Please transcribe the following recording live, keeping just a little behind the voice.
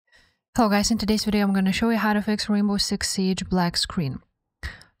Hello guys, in today's video I'm going to show you how to fix Rainbow Six Siege black screen.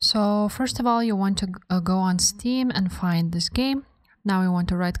 So first of all, you want to go on Steam and find this game. Now you want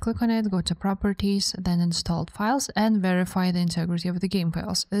to right click on it, go to properties, then installed files and verify the integrity of the game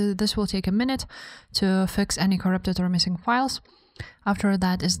files. This will take a minute to fix any corrupted or missing files. After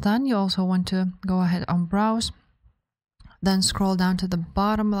that is done, you also want to go ahead and browse. Then scroll down to the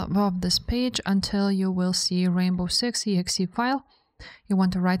bottom of this page until you will see Rainbow Six exe file. You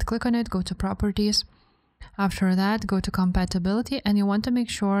want to right click on it, go to properties. After that, go to compatibility, and you want to make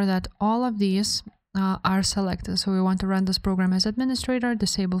sure that all of these are selected. So we want to run this program as administrator,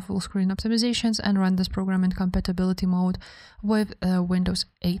 disable full screen optimizations, and run this program in compatibility mode with Windows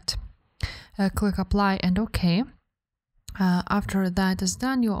 8. Click apply and OK. After that is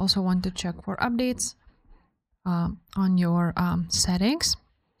done, you also want to check for updates on your settings.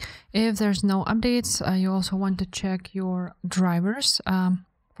 If there's no updates, you also want to check your drivers.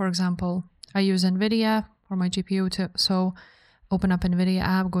 For example, I use NVIDIA for my GPU, so open up NVIDIA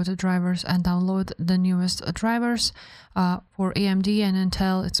app, go to drivers and download the newest drivers. For AMD and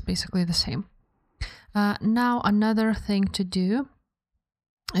Intel, it's basically the same. Now, another thing to do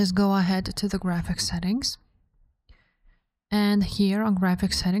is go ahead to the graphics settings. And here on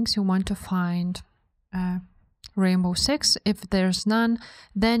graphics settings, you want to find Rainbow Six. If there's none,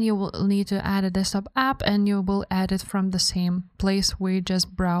 then you will need to add a desktop app, and you will add it from the same place we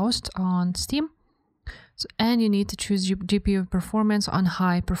just browsed on Steam. And you need to choose GPU performance on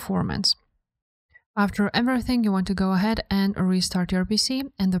high performance. After everything, you want to go ahead and restart your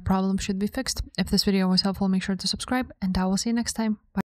PC, and the problem should be fixed. If this video was helpful, make sure to subscribe, and I will see you next time. Bye.